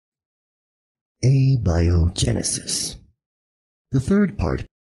Abiogenesis. The third part.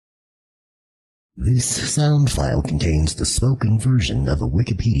 This sound file contains the spoken version of a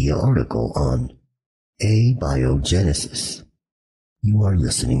Wikipedia article on abiogenesis. You are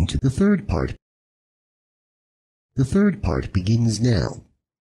listening to the third part. The third part begins now.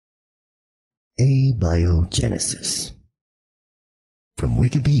 Abiogenesis. From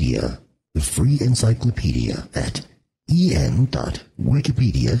Wikipedia, the free encyclopedia at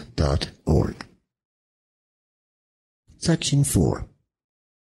en.wikipedia.org. Section 4.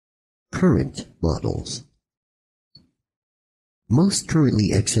 Current models. Most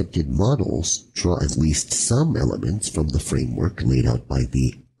currently accepted models draw at least some elements from the framework laid out by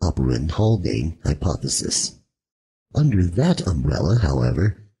the Operand-Haldane hypothesis. Under that umbrella,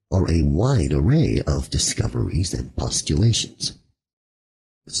 however, are a wide array of discoveries and postulations.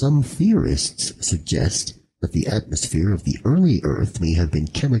 Some theorists suggest that the atmosphere of the early Earth may have been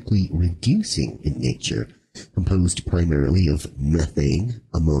chemically reducing in nature, composed primarily of methane,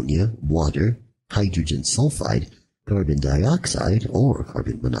 ammonia, water, hydrogen sulfide, carbon dioxide or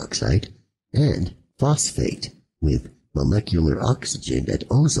carbon monoxide, and phosphate, with molecular oxygen and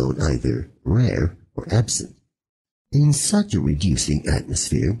ozone either rare or absent. In such a reducing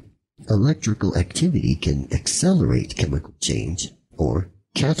atmosphere, electrical activity can accelerate chemical change or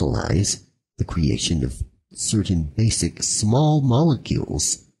catalyze the creation of certain basic small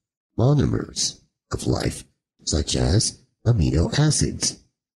molecules, monomers, of life, such as amino acids.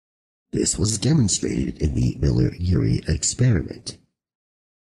 This was demonstrated in the Miller-Urey experiment.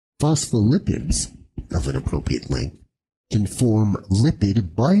 Phospholipids of an appropriate length can form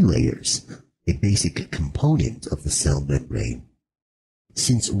lipid bilayers, a basic component of the cell membrane.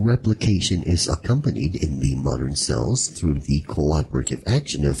 Since replication is accompanied in the modern cells through the cooperative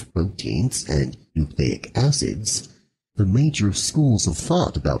action of proteins and nucleic acids, the major schools of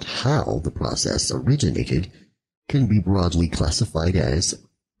thought about how the process originated can be broadly classified as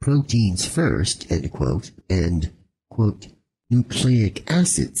proteins first, end quote, and, quote, nucleic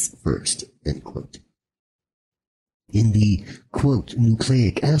acids first, end quote. In the, quote,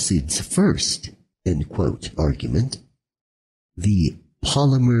 nucleic acids first, end quote, argument, the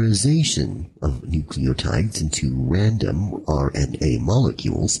polymerization of nucleotides into random RNA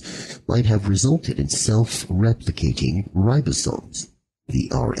molecules might have resulted in self-replicating ribosomes, the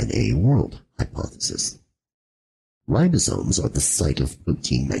RNA world hypothesis. Ribosomes are the site of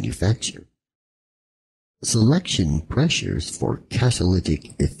protein manufacture. Selection pressures for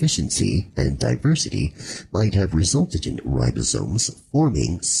catalytic efficiency and diversity might have resulted in ribosomes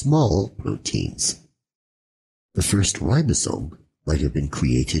forming small proteins. The first ribosome might have been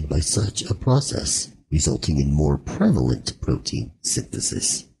created by such a process, resulting in more prevalent protein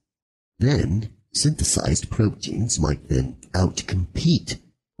synthesis. Then, synthesized proteins might then outcompete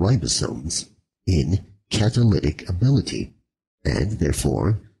ribosomes in catalytic ability, and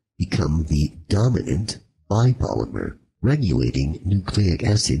therefore become the dominant bipolymer, regulating nucleic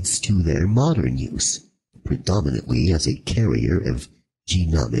acids to their modern use, predominantly as a carrier of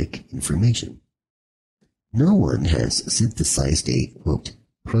genomic information. No one has synthesized a, quote,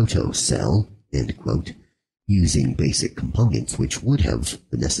 proto-cell, end quote, using basic components which would have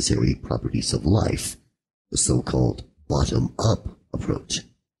the necessary properties of life, the so-called bottom-up approach.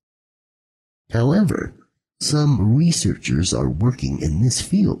 However, some researchers are working in this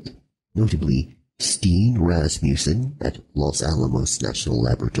field, notably Steen Rasmussen at Los Alamos National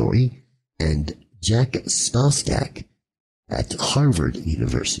Laboratory and Jack Szostak at Harvard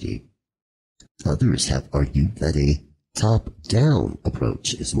University. Others have argued that a top-down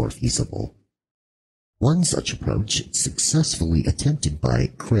approach is more feasible. One such approach, successfully attempted by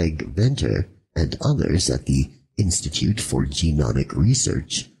Craig Venter and others at the Institute for Genomic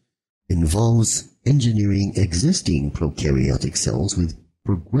Research, involves engineering existing prokaryotic cells with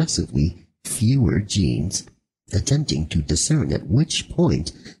progressively fewer genes, attempting to discern at which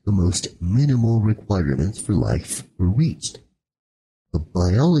point the most minimal requirements for life were reached. The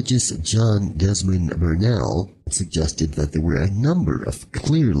biologist John Desmond Bernal suggested that there were a number of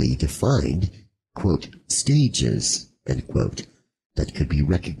clearly defined, quote, stages, end quote, that could be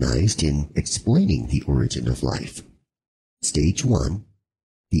recognized in explaining the origin of life. Stage 1,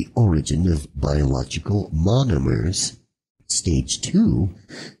 the origin of biological monomers. Stage 2,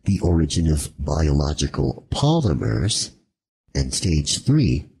 the origin of biological polymers. And stage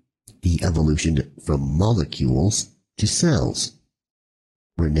 3, the evolution from molecules to cells.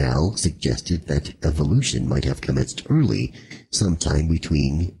 Bernal suggested that evolution might have commenced early, sometime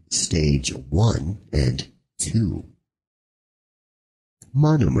between stage 1 and 2.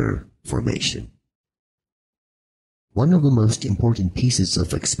 Monomer formation. One of the most important pieces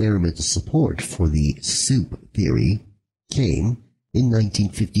of experimental support for the soup theory came in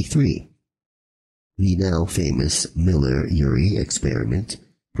 1953. The now famous Miller-Urey experiment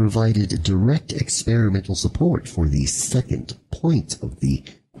provided direct experimental support for the second point of the,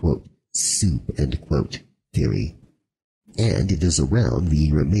 quote, soup, end quote, theory. And it is around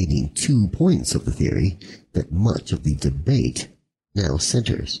the remaining 2 points of the theory that much of the debate now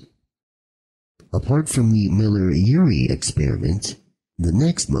centers. Apart from the Miller-Urey experiment, the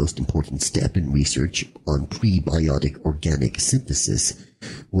next most important step in research on prebiotic organic synthesis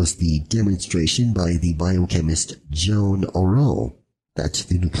was the demonstration by the biochemist Joan Oraux that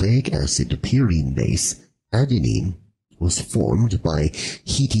the nucleic acid purine base adenine was formed by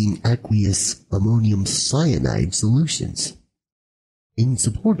heating aqueous ammonium cyanide solutions. In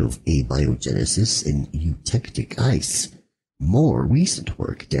support of abiogenesis in eutectic ice, more recent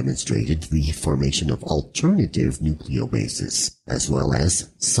work demonstrated the formation of alternative nucleobases, as well as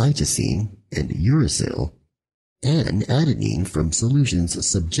cytosine and uracil, and adenine from solutions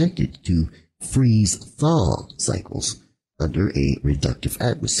subjected to freeze-thaw cycles under a reductive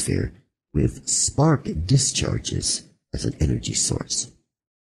atmosphere with spark discharges as an energy source.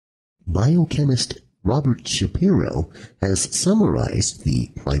 Biochemist Robert Shapiro has summarized the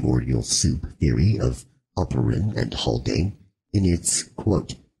primordial soup theory of Oparin and Haldane in its,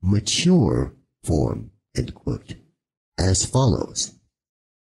 quote, mature form, end quote, as follows.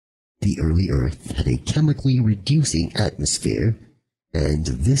 The early Earth had a chemically reducing atmosphere, and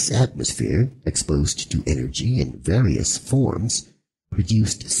this atmosphere, exposed to energy in various forms,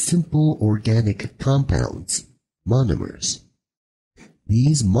 produced simple organic compounds, monomers.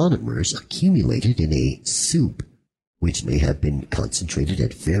 These monomers accumulated in a soup, which may have been concentrated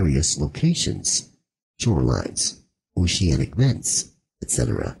at various locations, shorelines, oceanic vents,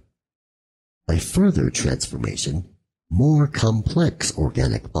 etc. By further transformation, more complex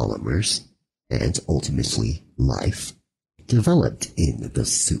organic polymers, and ultimately life, developed in the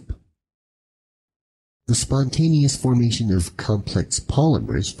soup. The spontaneous formation of complex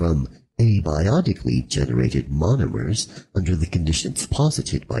polymers from abiotically generated monomers under the conditions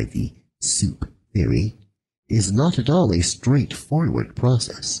posited by the soup theory is not at all a straightforward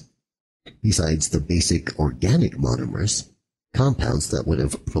process. Besides the basic organic monomers, compounds that would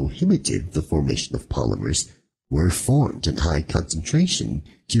have prohibited the formation of polymers were formed in high concentration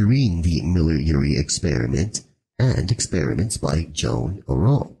during the Miller-Urey experiment and experiments by Joan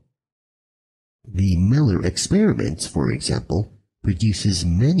Oraux. The Miller experiment, for example, produces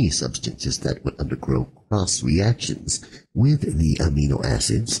many substances that would undergo cross-reactions with the amino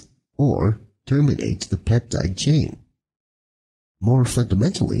acids or terminate the peptide chain. More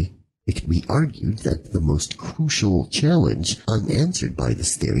fundamentally, it can be argued that the most crucial challenge unanswered by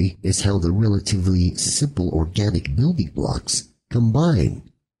this theory is how the relatively simple organic building blocks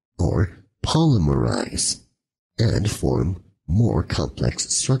combine, or polymerize, and form more complex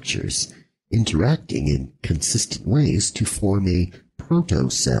structures, interacting in consistent ways to form a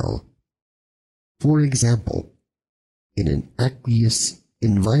protocell. For example, in an aqueous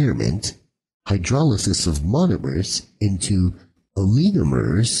environment, hydrolysis of monomers into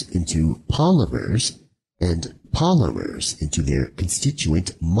oligomers into polymers and polymers into their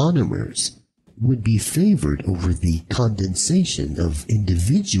constituent monomers would be favored over the condensation of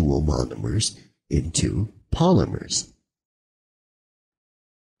individual monomers into polymers.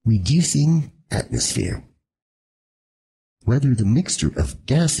 Reducing atmosphere. Whether the mixture of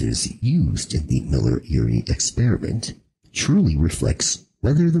gases used in the Miller-Urey experiment truly reflects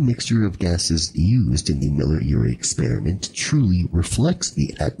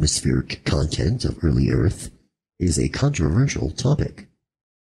the atmospheric content of early Earth is a controversial topic.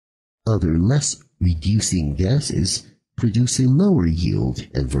 Other less reducing gases produce a lower yield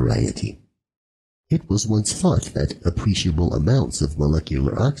and variety. It was once thought that appreciable amounts of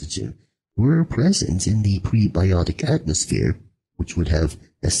molecular oxygen were present in the prebiotic atmosphere, which would have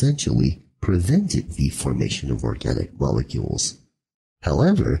essentially prevented the formation of organic molecules.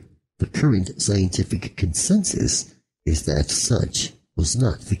 However, the current scientific consensus is that such was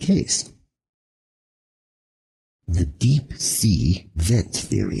not the case. The deep sea vent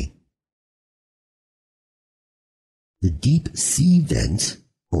theory. The deep sea vent,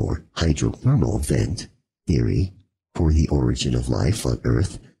 or hydrothermal vent, theory for the origin of life on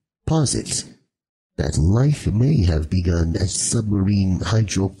Earth posits that life may have begun as submarine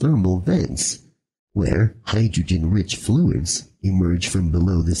hydrothermal vents, where hydrogen-rich fluids emerge from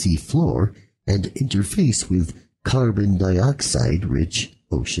below the sea floor and interface with carbon dioxide-rich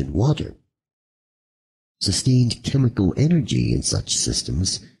ocean water. Sustained chemical energy in such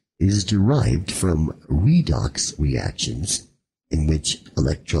systems is derived from redox reactions in which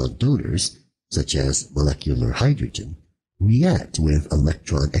electron donors, such as molecular hydrogen, react with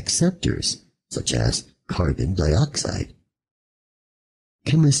electron acceptors, such as carbon dioxide.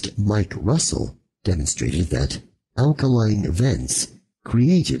 Chemist Mike Russell demonstrated that alkaline vents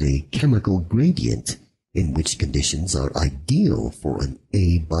created a chemical gradient in which conditions are ideal for an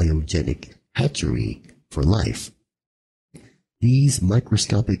abiogenic hatchery for life. These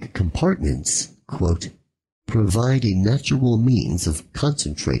microscopic compartments, quote, provide a natural means of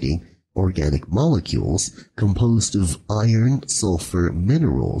concentrating organic molecules composed of iron-sulfur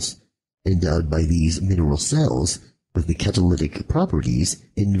minerals, endowed by these mineral cells with the catalytic properties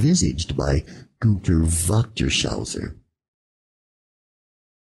envisaged by Gunther Wachter.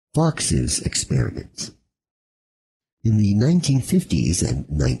 Fox's experiments. In the 1950s and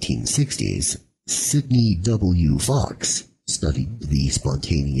 1960s, Sidney W. Fox studied the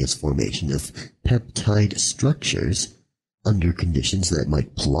spontaneous formation of peptide structures under conditions that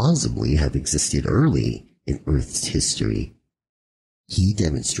might plausibly have existed early in Earth's history. He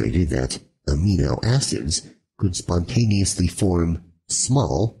demonstrated that amino acids could spontaneously form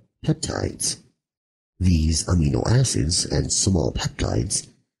small peptides. These amino acids and small peptides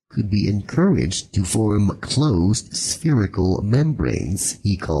could be encouraged to form closed spherical membranes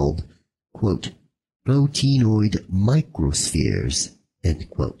he called, quote, proteinoid microspheres, end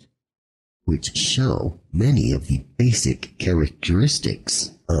quote, which show many of the basic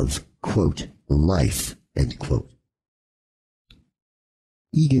characteristics of, quote, life, end quote.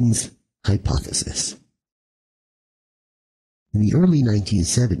 Egan's hypothesis. In the early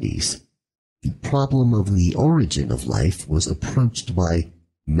 1970s, the problem of the origin of life was approached by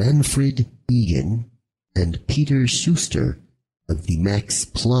Manfred Egan and Peter Schuster of the Max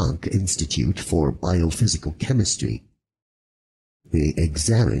Planck Institute for Biophysical Chemistry. They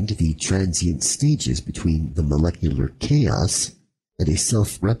examined the transient stages between the molecular chaos and a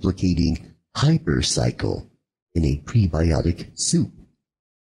self-replicating hypercycle in a prebiotic soup.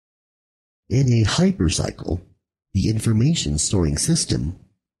 In a hypercycle, the information storing system,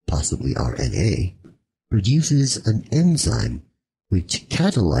 possibly RNA, produces an enzyme which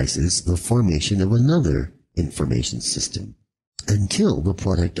catalyzes the formation of another information system until the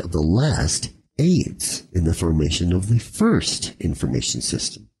product of the last aids in the formation of the first information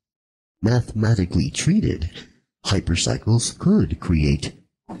system. Mathematically treated, hypercycles could create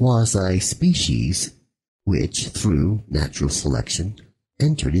quasi-species which, through natural selection,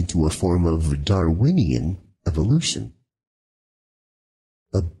 entered into a form of Darwinian evolution.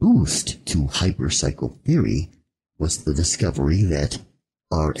 A boost to hypercycle theory was the discovery that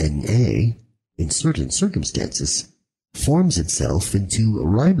RNA, in certain circumstances, forms itself into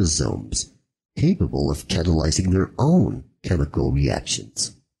ribosomes capable of catalyzing their own chemical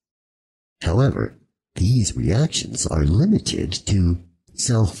reactions. However, these reactions are limited to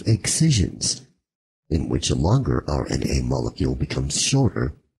self-excisions, in which a longer RNA molecule becomes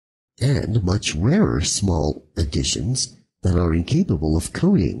shorter, and much rarer small additions that are incapable of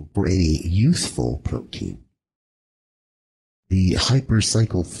coding for any useful protein. The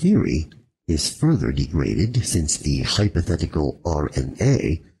hypercycle theory is further degraded since the hypothetical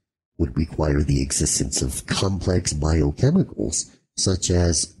RNA would require the existence of complex biochemicals such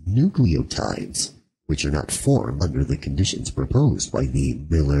as nucleotides, which are not formed under the conditions proposed by the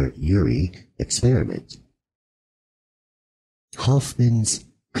Miller-Urey experiment. Hoffman's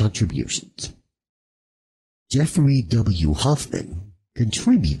contributions. Jeffrey W. Hoffman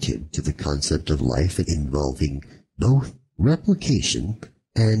contributed to the concept of life involving both replication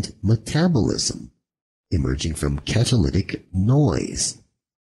and metabolism, emerging from catalytic noise.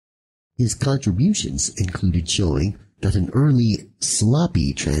 His contributions included showing that an early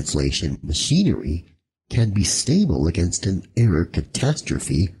sloppy translation machinery can be stable against an error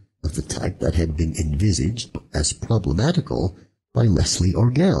catastrophe of the type that had been envisaged as problematical by Leslie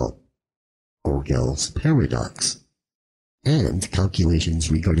Orgel, Orgel's paradox, and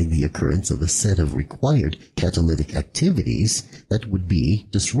calculations regarding the occurrence of a set of required catalytic activities that would be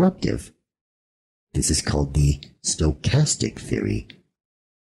disruptive. This is called the stochastic theory.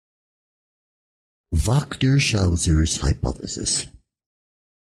 Wachter-Schauser's hypothesis.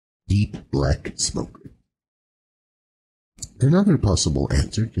 Deep black smoke. Another possible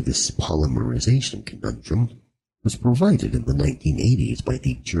answer to this polymerization conundrum was provided in the 1980s by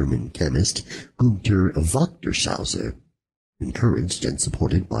the German chemist Gunther Wachter, encouraged and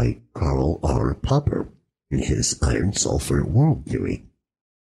supported by Karl R. Popper in his iron-sulfur world theory.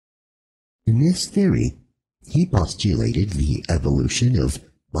 In this theory, he postulated the evolution of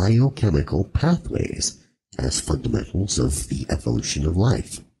biochemical pathways as fundamentals of the evolution of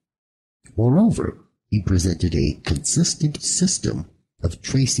life. Moreover, he presented a consistent system of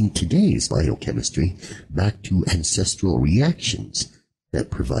tracing today's biochemistry back to ancestral reactions that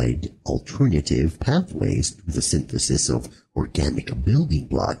provide alternative pathways to the synthesis of organic building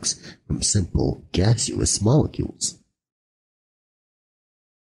blocks from simple gaseous molecules.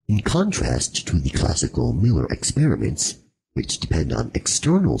 In contrast to the classical Miller experiments, which depend on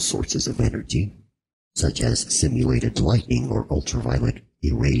external sources of energy, such as simulated lighting or ultraviolet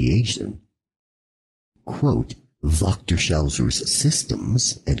irradiation, quote, Wachter-Schauser's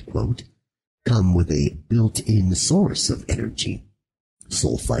systems, end quote, come with a built-in source of energy,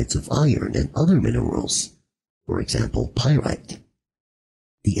 sulfides of iron and other minerals, for example, pyrite.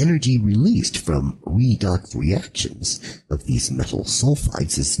 The energy released from redox reactions of these metal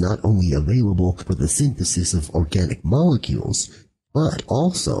sulfides is not only available for the synthesis of organic molecules, but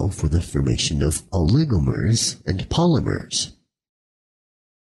also for the formation of oligomers and polymers.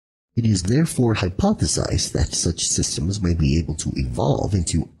 It is therefore hypothesized that such systems may be able to evolve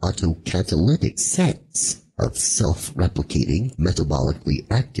into autocatalytic sets of self-replicating, metabolically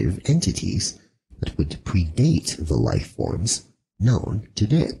active entities that would predate the life forms known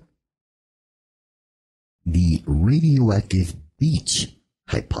today. The radioactive beach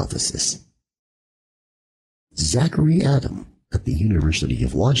hypothesis. Zachary Adam at the University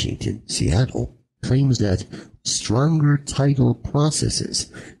of Washington, Seattle, claims that stronger tidal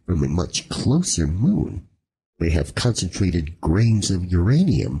processes from a much closer moon may have concentrated grains of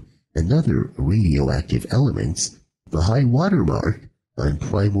uranium and other radioactive elements, the high water mark on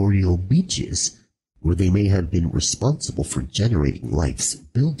primordial beaches, where they may have been responsible for generating life's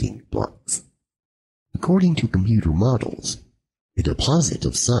building blocks. According to computer models, a deposit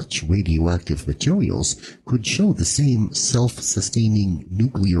of such radioactive materials could show the same self-sustaining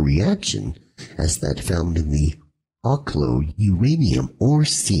nuclear reaction as that found in the Oklo-uranium ore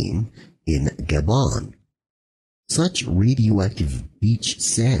seam in Gabon. Such radioactive beach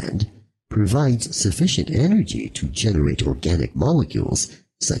sand provides sufficient energy to generate organic molecules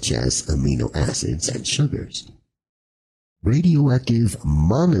such as amino acids and sugars. Radioactive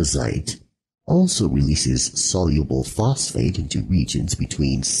monazite also releases soluble phosphate into regions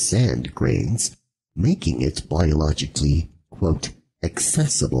between sand grains, making it biologically, quote,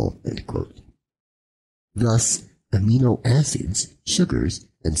 accessible, end quote. Thus, amino acids, sugars,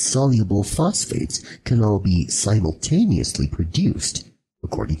 and soluble phosphates can all be simultaneously produced,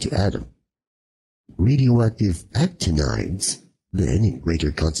 according to Adam. Radioactive actinides, then in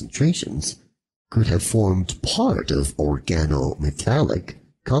greater concentrations, could have formed part of organometallic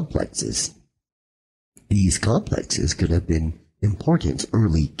complexes. These complexes could have been important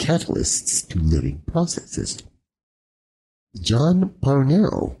early catalysts to living processes. John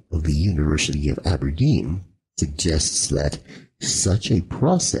Parnell of the University of Aberdeen suggests that such a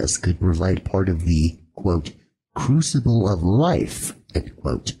process could provide part of the, quote, crucible of life, end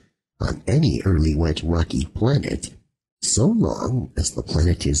quote, on any early wet rocky planet, so long as the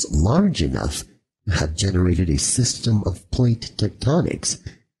planet is large enough to have generated a system of plate tectonics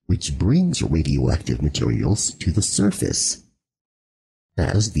which brings radioactive materials to the surface.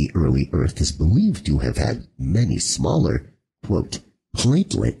 As the early Earth is believed to have had many smaller, quote,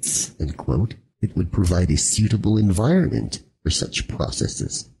 platelets, end quote, it would provide a suitable environment for such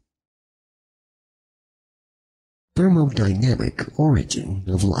processes. Thermodynamic origin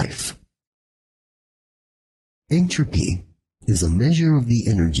of life. Entropy is a measure of the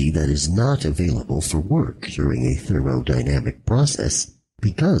energy that is not available for work during a thermodynamic process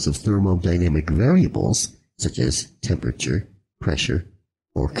because of thermodynamic variables such as temperature, pressure,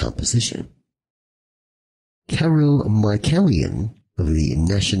 or composition. Carol Michaelian of the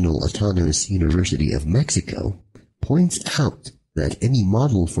National Autonomous University of Mexico points out that any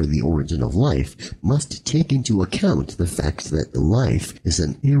model for the origin of life must take into account the fact that life is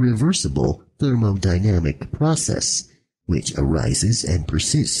an irreversible thermodynamic process which arises and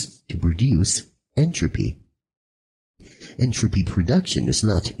persists to produce entropy. Entropy production is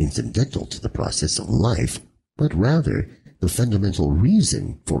not incidental to the process of life, but rather the fundamental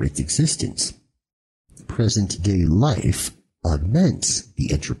reason for its existence. Present-day life augments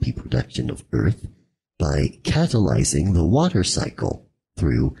the entropy production of Earth by catalyzing the water cycle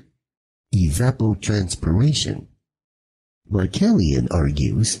through evapotranspiration. Michaelian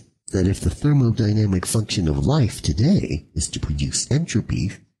argues that if the thermodynamic function of life today is to produce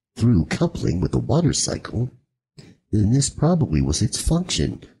entropy through coupling with the water cycle, then this probably was its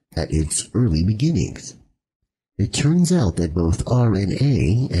function at its early beginnings. It turns out that both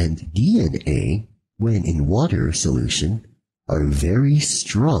RNA and DNA, when in water solution, are very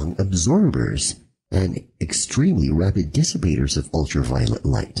strong absorbers and extremely rapid dissipators of ultraviolet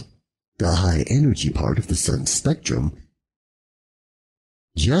light. the high-energy part of the sun's spectrum,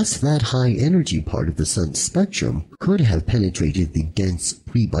 just that high-energy part of the sun's spectrum could have penetrated the dense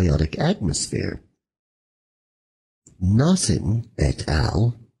prebiotic atmosphere. Nassin et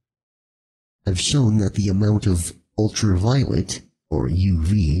al. Have shown that the amount of ultraviolet, or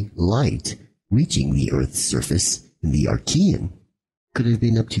UV, light reaching the Earth's surface in the Archean could have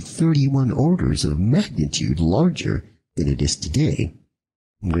been up to 31 orders of magnitude larger than it is today,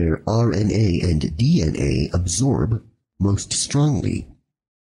 where RNA and DNA absorb most strongly.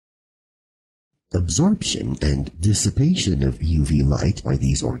 Absorption and dissipation of UV light by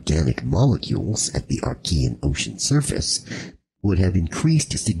these organic molecules at the Archean ocean surface would have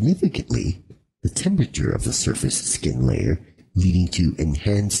increased significantly the temperature of the surface skin layer, leading to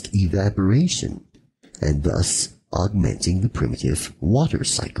enhanced evaporation, and thus augmenting the primitive water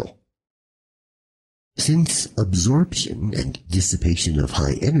cycle. Since absorption and dissipation of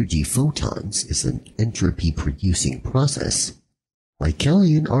high-energy photons is an entropy-producing process,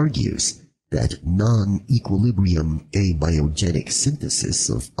 Michaelian argues that non-equilibrium abiogenic synthesis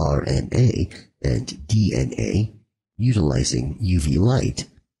of RNA and DNA utilizing UV light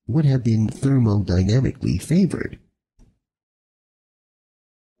would have been thermodynamically favored.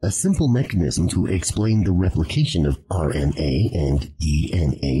 A simple mechanism to explain the replication of RNA and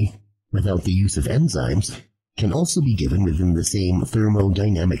DNA without the use of enzymes can also be given within the same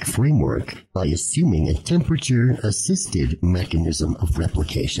thermodynamic framework by assuming a temperature-assisted mechanism of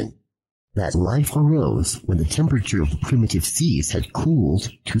replication. That life arose when the temperature of the primitive seas had cooled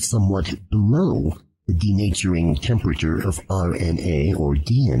to somewhat below the denaturing temperature of RNA or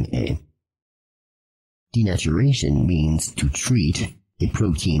DNA. Denaturation means to treat a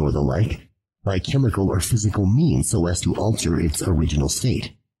protein or the like by chemical or physical means so as to alter its original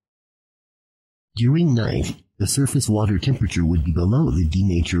state. During night, the surface water temperature would be below the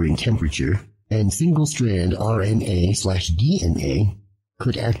denaturing temperature, and single-strand RNA/DNA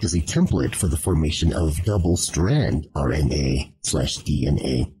could act as a template for the formation of double-strand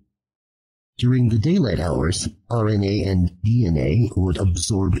RNA/DNA. During the daylight hours, RNA and DNA would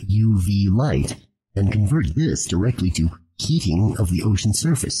absorb UV light and convert this directly to heating of the ocean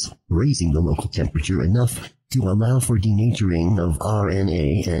surface, raising the local temperature enough to allow for denaturing of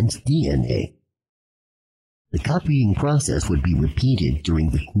RNA and DNA. The copying process would be repeated during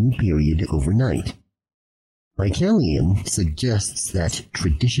the cool period overnight. Michaelian suggests that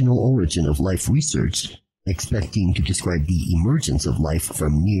traditional origin of life research, expecting to describe the emergence of life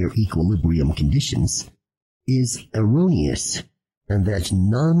from near equilibrium conditions, is erroneous, and that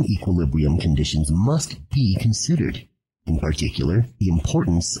non-equilibrium conditions must be considered, in particular the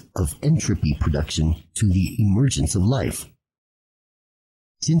importance of entropy production to the emergence of life.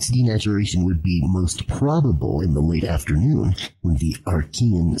 Since denaturation would be most probable in the late afternoon, when the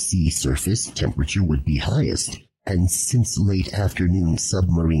Archean sea surface temperature would be highest, and since late afternoon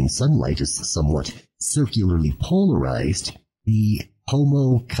submarine sunlight is somewhat circularly polarized, the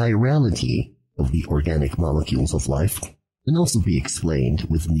homochirality of the organic molecules of life can also be explained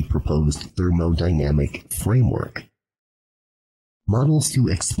within the proposed thermodynamic framework. Models to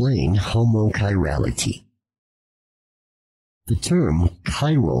explain homochirality. The term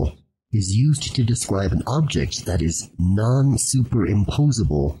chiral is used to describe an object that is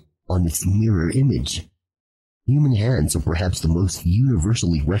non-superimposable on its mirror image. Human hands are perhaps the most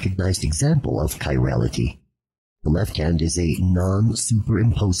universally recognized example of chirality. The left hand is a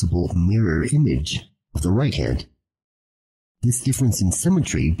non-superimposable mirror image of the right hand. This difference in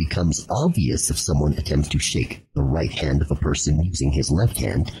symmetry becomes obvious if someone attempts to shake the right hand of a person using his left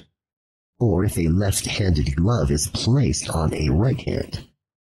hand, or if a left-handed glove is placed on a right hand.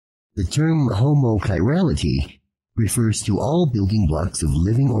 The term homochirality refers to all building blocks of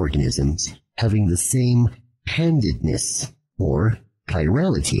living organisms having the same handedness, or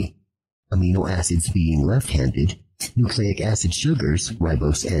chirality, amino acids being left-handed, nucleic acid sugars,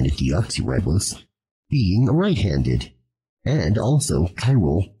 ribose and deoxyribose, being right-handed, and also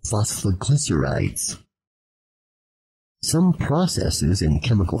chiral phosphoglycerides. Some processes in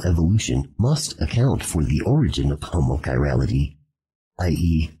chemical evolution must account for the origin of homochirality,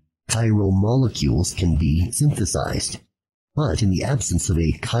 i.e., chiral molecules can be synthesized, but in the absence of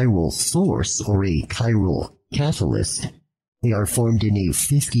a chiral source or a chiral catalyst, they are formed in a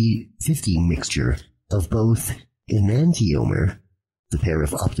 50-50 mixture of both enantiomer, the pair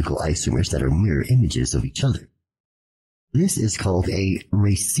of optical isomers that are mirror images of each other. This is called a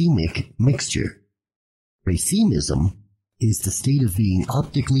racemic mixture. Racemism is the state of being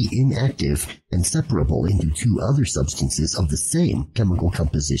optically inactive and separable into two other substances of the same chemical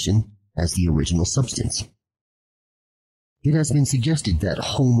composition as the original substance. It has been suggested that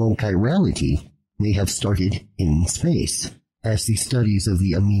homochirality may have started in space, as the studies of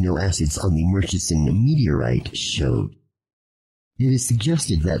the amino acids on the Murchison meteorite showed. It is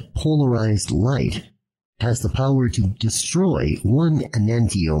suggested that polarized light has the power to destroy one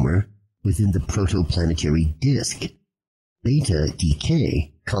enantiomer within the protoplanetary disk. Beta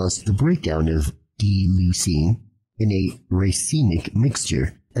decay caused the breakdown of D-leucine in a racemic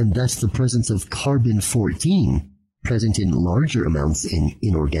mixture, and thus the presence of carbon-14, present in larger amounts in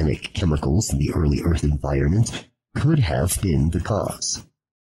inorganic chemicals in the early Earth environment, could have been the cause.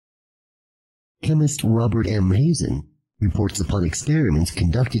 Chemist Robert M. Hazen reports upon experiments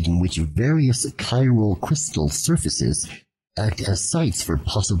conducted in which various chiral crystal surfaces act as sites for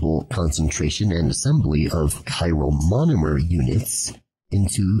possible concentration and assembly of chiral monomer units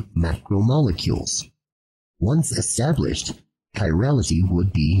into macromolecules. Once established, chirality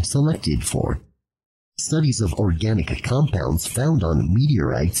would be selected for. Studies of organic compounds found on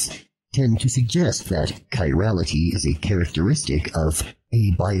meteorites tend to suggest that chirality is a characteristic of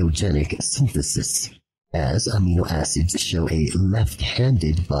abiogenic synthesis, as amino acids show a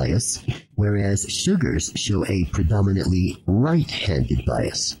left-handed bias, whereas sugars show a predominantly right-handed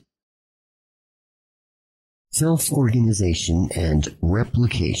bias. Self-organization and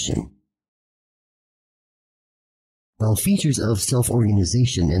replication. While features of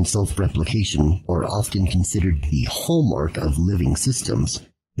self-organization and self-replication are often considered the hallmark of living systems,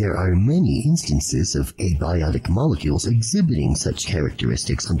 there are many instances of abiotic molecules exhibiting such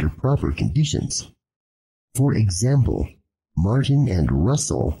characteristics under proper conditions. For example, Martin and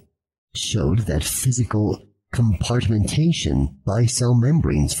Russell showed that physical compartmentation by cell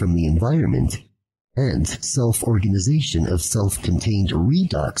membranes from the environment and self-organization of self-contained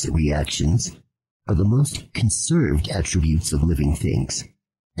redox reactions are the most conserved attributes of living things,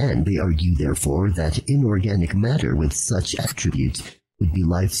 and they argue therefore that inorganic matter with such attributes would be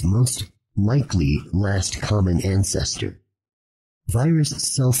life's most likely last common ancestor. Virus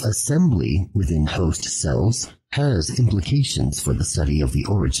self-assembly within host cells has implications for the study of the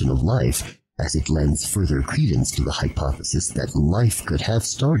origin of life, as it lends further credence to the hypothesis that life could have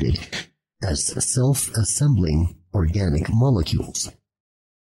started as self-assembling organic molecules.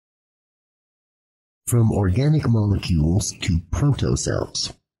 From organic molecules to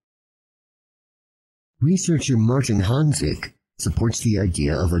protocells. Researcher Martin Hanzik supports the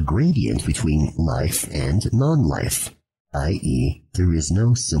idea of a gradient between life and non-life, i.e., there is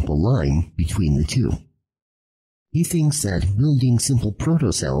no simple line between the two. He thinks that building simple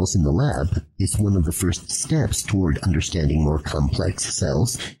protocells in the lab is one of the first steps toward understanding more complex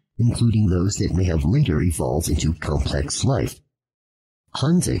cells, including those that may have later evolved into complex life.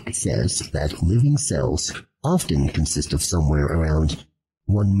 Hanzik says that living cells often consist of somewhere around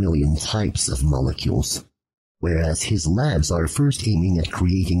 1 million types of molecules, whereas his labs are first aiming at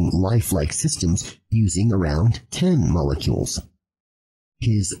creating lifelike systems using around 10 molecules.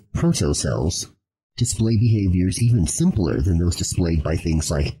 His protocells display behaviors even simpler than those displayed by things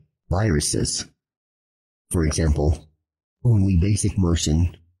like viruses. For example, only basic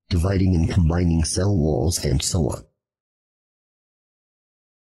motion, dividing and combining cell walls, and so on.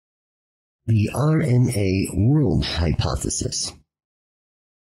 The RNA world hypothesis.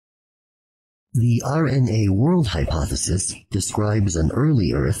 The RNA world hypothesis describes an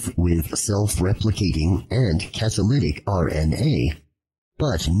early Earth with self-replicating and catalytic RNA,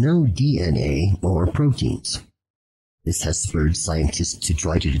 but no DNA or proteins. This has spurred scientists to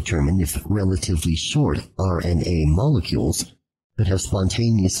try to determine if relatively short RNA molecules could have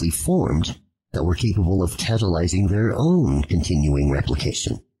spontaneously formed that were capable of catalyzing their own continuing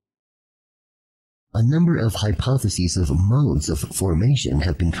replication. A number of hypotheses of modes of formation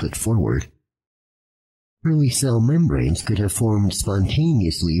have been put forward. Early cell membranes could have formed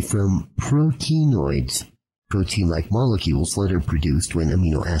spontaneously from proteinoids, protein-like molecules later produced when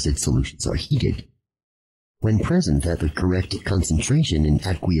amino acid solutions are heated. When present at the correct concentration in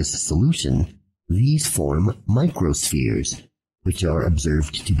aqueous solution, these form microspheres, which are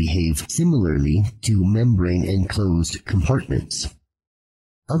observed to behave similarly to membrane-enclosed compartments.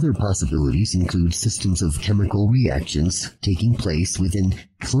 Other possibilities include systems of chemical reactions taking place within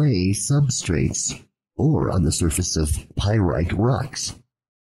clay substrates or on the surface of pyrite rocks.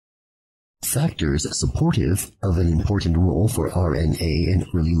 Factors supportive of an important role for RNA in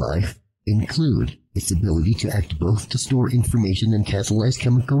early life include its ability to act both to store information and catalyze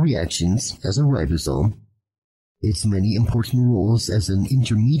chemical reactions as a ribosome, its many important roles as an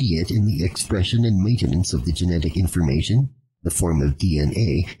intermediate in the expression and maintenance of the genetic information, the form of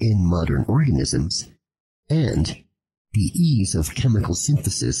DNA in modern organisms, and the ease of chemical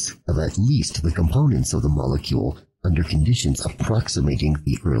synthesis of at least the components of the molecule under conditions approximating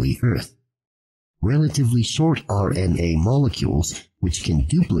the early Earth. Relatively short RNA molecules, which can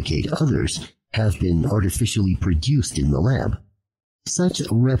duplicate others, have been artificially produced in the lab. Such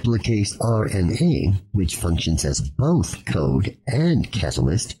replicase RNA, which functions as both code and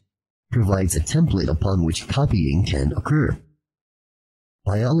catalyst, provides a template upon which copying can occur.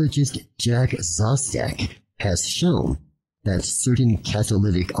 Biologist Jack Szostak has shown that certain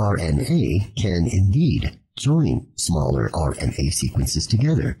catalytic RNA can indeed join smaller RNA sequences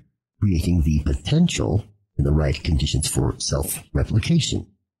together, creating the potential, in the right conditions, for self-replication.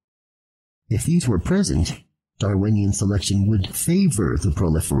 If these were present, Darwinian selection would favor the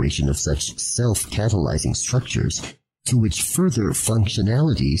proliferation of such self-catalyzing structures to which further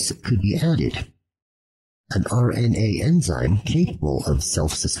functionalities could be added. An RNA enzyme capable of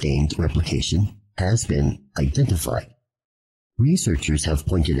self-sustained replication has been identified. Researchers have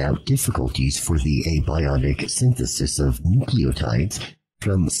pointed out difficulties for the abiotic synthesis of nucleotides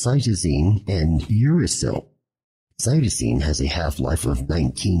from cytosine and uracil. Cytosine has a half-life of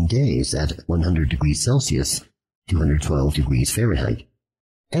 19 days at 100 degrees Celsius, 212 degrees Fahrenheit,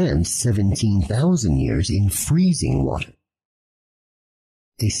 and 17,000 years in freezing water.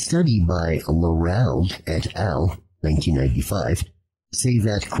 A study by Laroud et al., 1995, say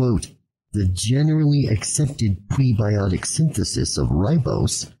that, quote, the generally accepted prebiotic synthesis of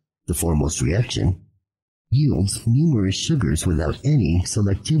ribose, the foremost reaction, yields numerous sugars without any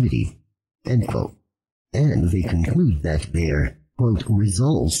selectivity, end quote. And they conclude that their, quote,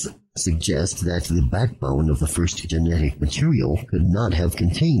 results suggest that the backbone of the first genetic material could not have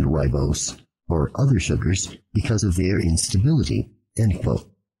contained ribose or other sugars because of their instability, end quote.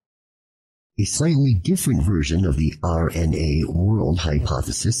 A slightly different version of the RNA world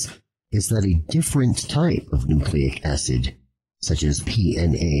hypothesis is that a different type of nucleic acid, such as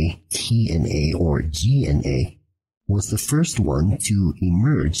PNA, TNA, or GNA, was the first one to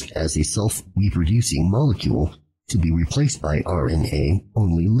emerge as a self-reproducing molecule to be replaced by RNA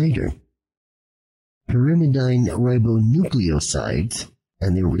only later. Pyrimidine ribonucleosides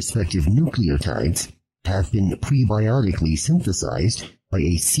and their respective nucleotides have been prebiotically synthesized by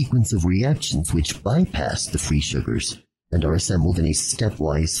a sequence of reactions which bypass the free sugars and are assembled in a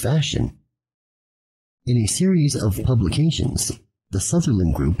stepwise fashion. In a series of publications, the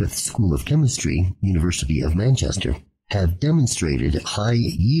Sutherland Group at the School of Chemistry, University of Manchester, have demonstrated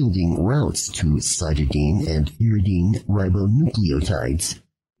high-yielding routes to cytidine and pyridine ribonucleotides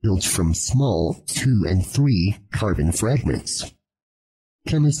built from small 2 and 3 carbon fragments.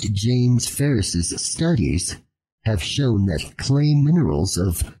 Chemist James Ferris's studies have shown that clay minerals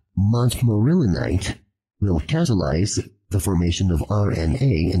of montmorillonite will catalyze the formation of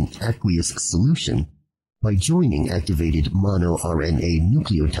RNA in aqueous solution by joining activated mono-RNA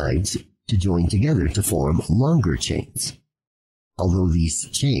nucleotides to join together to form longer chains. Although these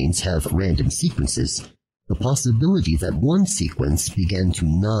chains have random sequences, the possibility that one sequence began to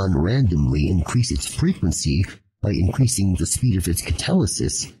non-randomly increase its frequency by increasing the speed of its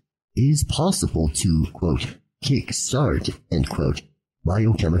catalysis is possible to, quote, kick-start, end quote,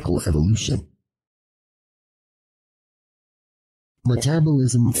 biochemical evolution.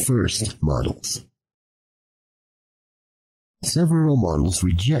 Metabolism first models. Several models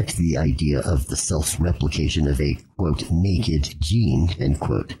reject the idea of the self-replication of a, quote, naked gene, end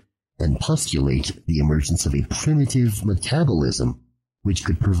quote, and postulate the emergence of a primitive metabolism which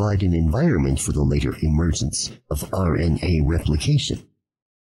could provide an environment for the later emergence of RNA replication.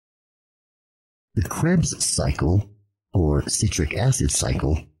 The Krebs cycle, or citric acid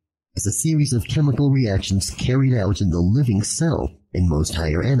cycle, is a series of chemical reactions carried out in the living cell in most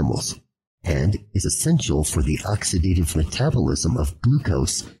higher animals, and is essential for the oxidative metabolism of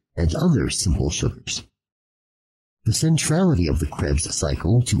glucose and other simple sugars. The centrality of the Krebs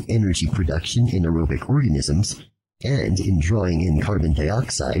cycle to energy production in aerobic organisms and in drawing in carbon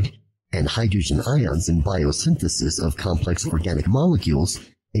dioxide and hydrogen ions in biosynthesis of complex organic molecules,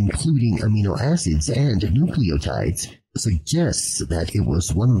 including amino acids and nucleotides, suggests that it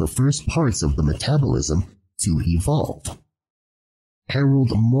was one of the first parts of the metabolism to evolve. Harold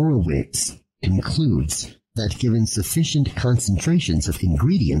Morowitz concludes that given sufficient concentrations of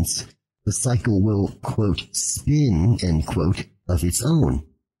ingredients, the cycle will, quote, spin, end quote, of its own.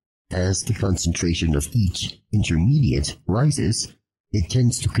 As the concentration of each intermediate rises, it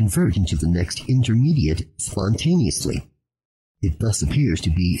tends to convert into the next intermediate spontaneously. It thus appears to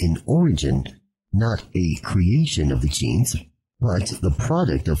be an origin, not a creation of the genes, but the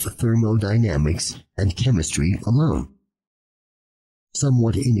product of thermodynamics and chemistry alone.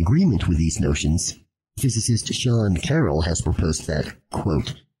 Somewhat in agreement with these notions, physicist Sean Carroll has proposed that,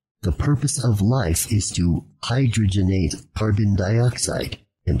 quote, the purpose of life is to hydrogenate carbon dioxide,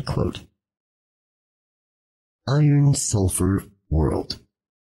 end quote. Iron-sulfur world.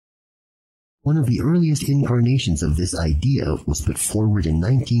 One of the earliest incarnations of this idea was put forward in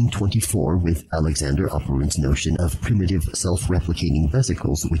 1924 with Alexander Oparin's notion of primitive self-replicating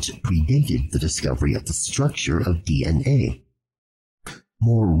vesicles, which predated the discovery of the structure of DNA.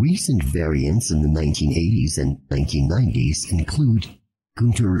 More recent variants in the 1980s and 1990s include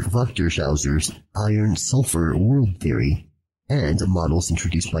Günter Wachtershauser's iron-sulfur world theory and models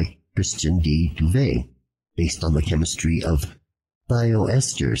introduced by Christian D. Duvet, based on the chemistry of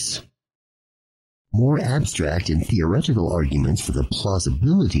bioesters. More abstract and theoretical arguments for the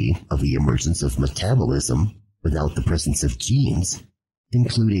plausibility of the emergence of metabolism without the presence of genes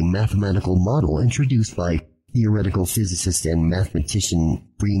include a mathematical model introduced by theoretical physicist and mathematician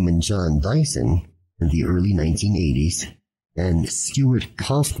Freeman John Dyson in the early 1980s, and Stuart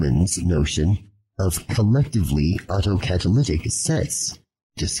Kauffman's notion of collectively autocatalytic sets,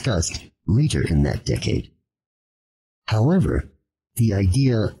 discussed later in that decade. However, the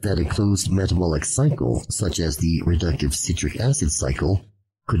idea that a closed metabolic cycle, such as the reductive citric acid cycle,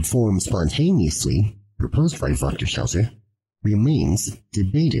 could form spontaneously, proposed by Wachtershauser, remains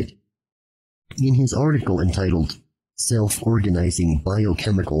debated. In his article entitled Self-Organizing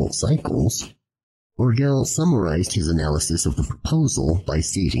Biochemical Cycles, Orgel summarized his analysis of the proposal by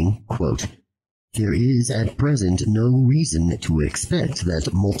stating, quote, "There is at present no reason to expect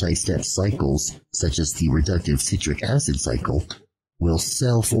that multi-step cycles, such as the reductive citric acid cycle, will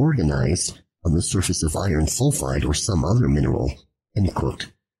self-organize on the surface of iron sulfide or some other mineral," end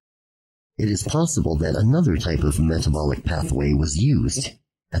quote. It is possible that another type of metabolic pathway was used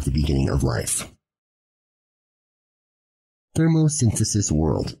at the beginning of life. Thermosynthesis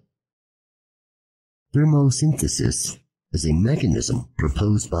world. Thermosynthesis is a mechanism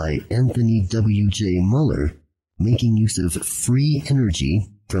proposed by Anthony W. J. Muller, making use of free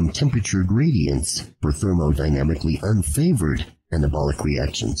energy from temperature gradients for thermodynamically unfavored anabolic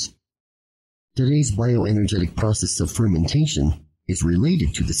reactions. Today's bioenergetic process of fermentation is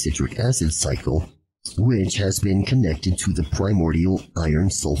related to the citric acid cycle, which has been connected to the primordial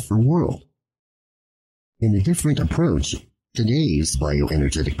iron-sulfur world. In a different approach, today's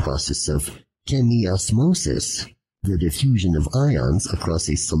bioenergetic process of chemiosmosis, the diffusion of ions across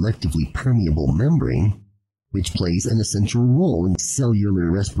a selectively permeable membrane, which plays an essential role in cellular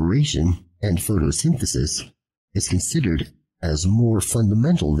respiration and photosynthesis, is considered as more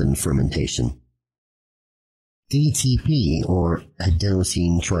fundamental than fermentation. ATP, or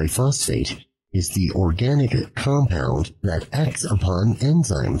adenosine triphosphate, is the organic compound that acts upon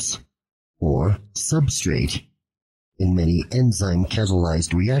enzymes, or substrate, in many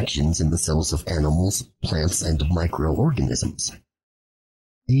enzyme-catalyzed reactions in the cells of animals, plants, and microorganisms.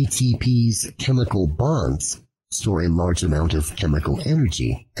 ATP's chemical bonds store a large amount of chemical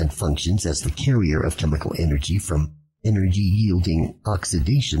energy and functions as the carrier of chemical energy from energy-yielding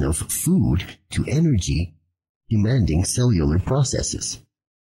oxidation of food to energy-demanding cellular processes.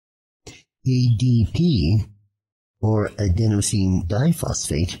 ADP, or adenosine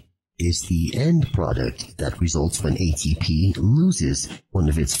diphosphate, is the end product that results when ATP loses one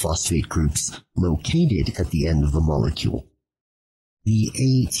of its phosphate groups located at the end of the molecule. The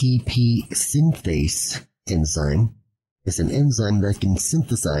ATP synthase enzyme is an enzyme that can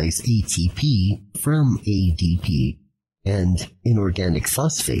synthesize ATP from ADP and inorganic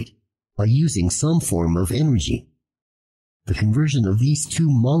phosphate by using some form of energy. The conversion of these two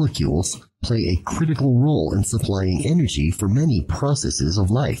molecules play a critical role in supplying energy for many processes of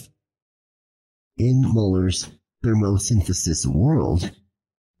life. In Muller's thermosynthesis world,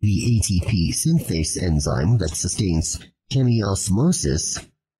 the ATP synthase enzyme that sustains chemiosmosis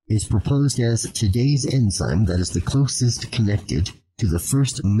is proposed as today's enzyme that is the closest connected to the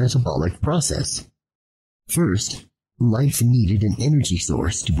first metabolic process. First, life needed an energy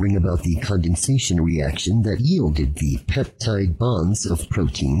source to bring about the condensation reaction that yielded the peptide bonds of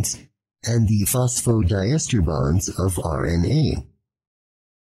proteins and the phosphodiester bonds of RNA.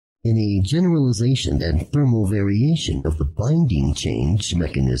 In a generalization and thermal variation of the binding change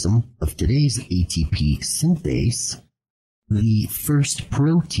mechanism of today's ATP synthase, the first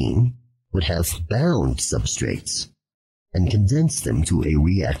protein would have bound substrates and condense them to a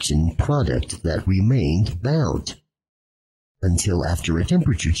reaction product that remained bound, until after a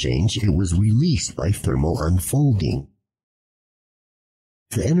temperature change it was released by thermal unfolding.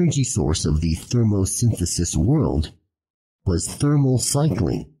 The energy source of the thermosynthesis world was thermal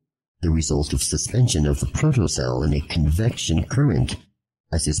cycling, the result of suspension of the protocell in a convection current,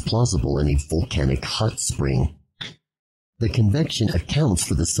 as is plausible in a volcanic hot spring. The convection accounts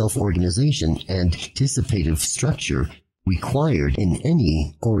for the self-organization and anticipative structure required in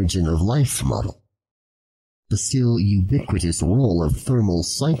any origin of life model. The still ubiquitous role of thermal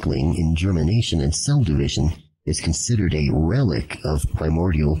cycling in germination and cell division is considered a relic of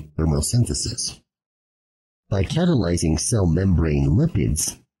primordial thermosynthesis. By catalyzing cell membrane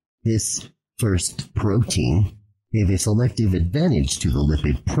lipids, this first protein gave a selective advantage to the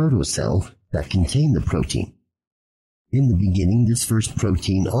lipid protocell that contained the protein. In the beginning, this first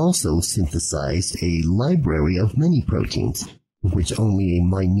protein also synthesized a library of many proteins, of which only a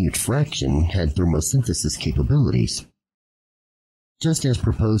minute fraction had thermosynthesis capabilities. Just as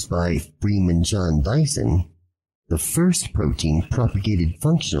proposed by Freeman John Dyson, the first protein propagated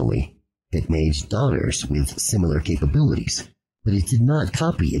functionally. It made daughters with similar capabilities, but it did not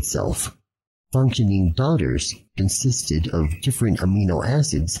copy itself. Functioning daughters consisted of different amino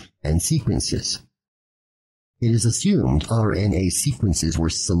acids and sequences. It is assumed RNA sequences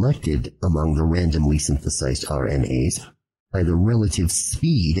were selected among the randomly synthesized RNAs by the relative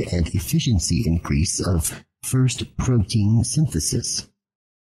speed and efficiency increase of first protein synthesis.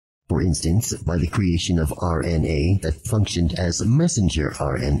 For instance, by the creation of RNA that functioned as messenger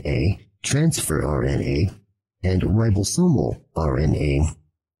RNA, transfer RNA, and ribosomal RNA,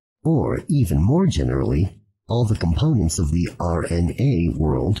 or even more generally, all the components of the RNA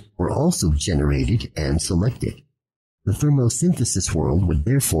world were also generated and selected. The thermosynthesis world would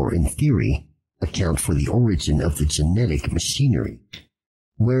therefore, in theory, account for the origin of the genetic machinery,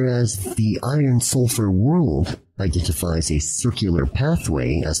 whereas the iron-sulfur world identifies a circular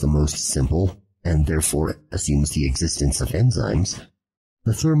pathway as the most simple and therefore assumes the existence of enzymes.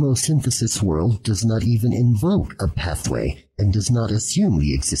 The thermosynthesis world does not even invoke a pathway and does not assume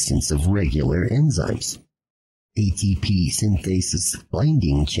the existence of regular enzymes. ATP synthesis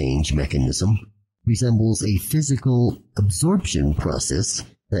binding change mechanism resembles a physical absorption process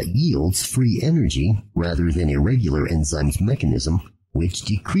that yields free energy rather than a regular enzyme's mechanism, which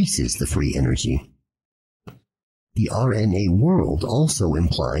decreases the free energy. The RNA world also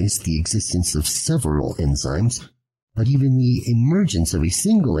implies the existence of several enzymes, but even the emergence of a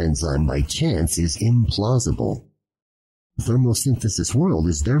single enzyme by chance is implausible. The thermosynthesis world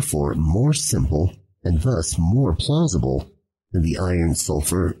is therefore more simple and thus more plausible than the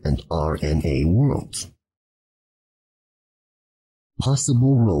iron-sulfur and RNA worlds.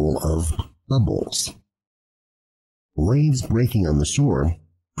 Possible role of bubbles. Waves breaking on the shore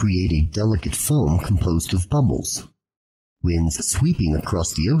create a delicate foam composed of bubbles. Winds sweeping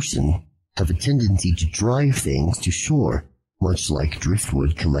across the ocean have a tendency to drive things to shore, much like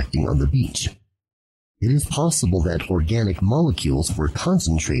driftwood collecting on the beach. It is possible that organic molecules were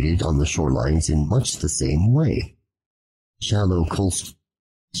concentrated on the shorelines in much the same way. Shallow coastal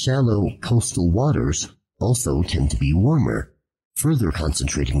waters also tend to be warmer, further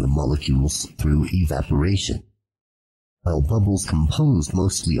concentrating the molecules through evaporation. While bubbles composed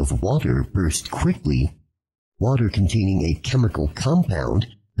mostly of water burst quickly, water containing a chemical compound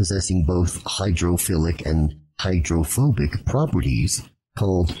possessing both hydrophilic and hydrophobic properties,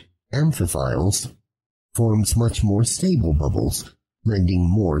 called amphiphiles, forms much more stable bubbles, lending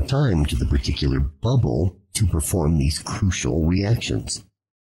more time to the particular bubble to perform these crucial reactions.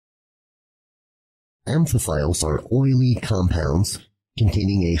 Amphiphiles are oily compounds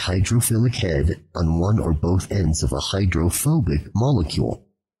containing a hydrophilic head on one or both ends of a hydrophobic molecule.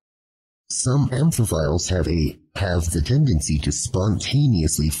 Some amphiphiles have the tendency to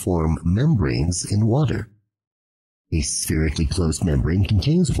spontaneously form membranes in water. A spherically closed membrane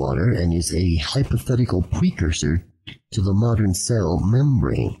contains water and is a hypothetical precursor to the modern cell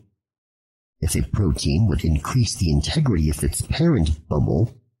membrane. If a protein would increase the integrity of its parent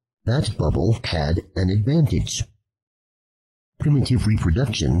bubble, that bubble had an advantage. Primitive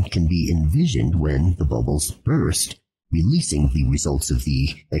reproduction can be envisioned when the bubbles burst, releasing the results of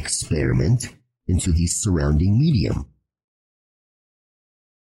the experiment into the surrounding medium.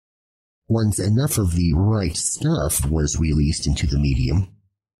 Once enough of the right stuff was released into the medium,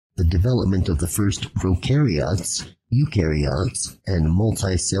 the development of the first prokaryotes, eukaryotes, and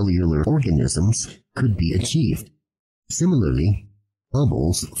multicellular organisms could be achieved. Similarly,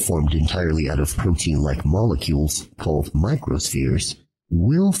 bubbles formed entirely out of protein-like molecules called microspheres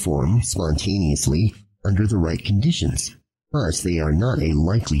will form spontaneously under the right conditions, but they are not a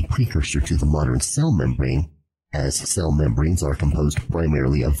likely precursor to the modern cell membrane, as cell membranes are composed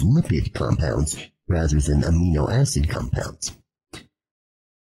primarily of lipid compounds rather than amino acid compounds.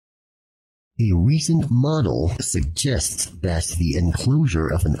 A recent model suggests that the enclosure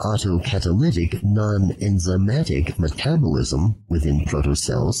of an autocatalytic non-enzymatic metabolism within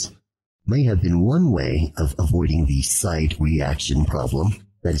protocells may have been one way of avoiding the side reaction problem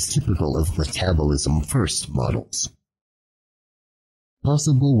that is typical of metabolism-first models.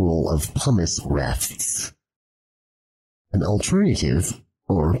 Possible role of pumice rafts. An alternative,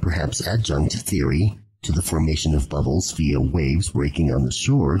 or perhaps adjunct theory, to the formation of bubbles via waves breaking on the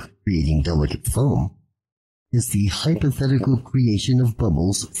shore, creating delicate foam, is the hypothetical creation of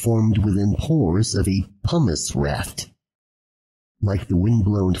bubbles formed within pores of a pumice raft. Like the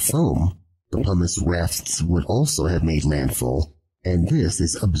wind-blown foam, the pumice rafts would also have made landfall, and this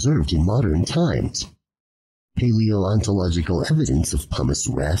is observed in modern times. Paleontological evidence of pumice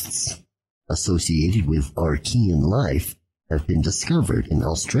rafts associated with Archean life have been discovered in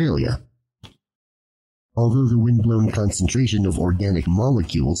Australia. Although the wind-blown concentration of organic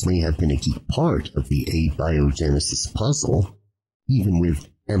molecules may have been a key part of the abiogenesis puzzle, even with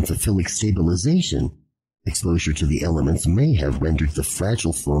amphiphilic stabilization, exposure to the elements may have rendered the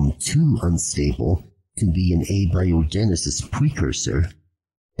fragile foam too unstable to be an abiogenesis precursor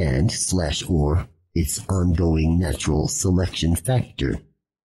and/or its ongoing natural selection factor.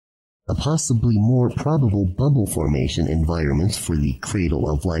 A possibly more probable bubble formation environment for the cradle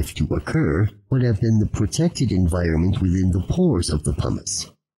of life to occur would have been the protected environment within the pores of the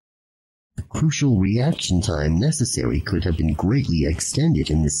pumice. The crucial reaction time necessary could have been greatly extended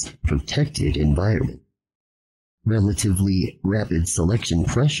in this protected environment. Relatively rapid selection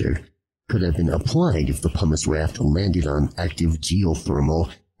pressure could have been applied if the pumice raft landed on active geothermal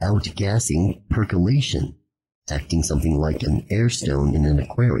outgassing percolation, acting something like an air stone in an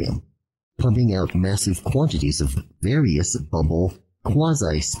aquarium, pumping out massive quantities of various bubble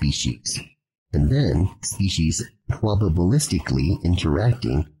quasi-species, and then species probabilistically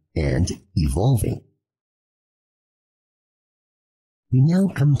interacting and evolving. We now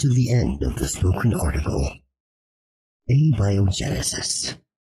come to the end of the spoken article. Abiogenesis,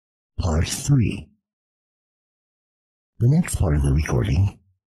 Part 3. The next part of the recording,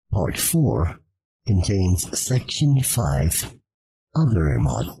 Part 4, contains Section 5, Other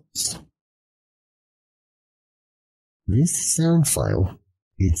Models. This sound file,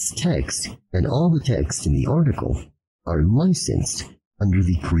 its text, and all the text in the article are licensed under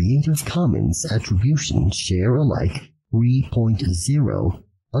the Creative Commons Attribution Share Alike 3.0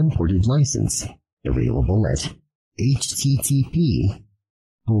 Unported License, available at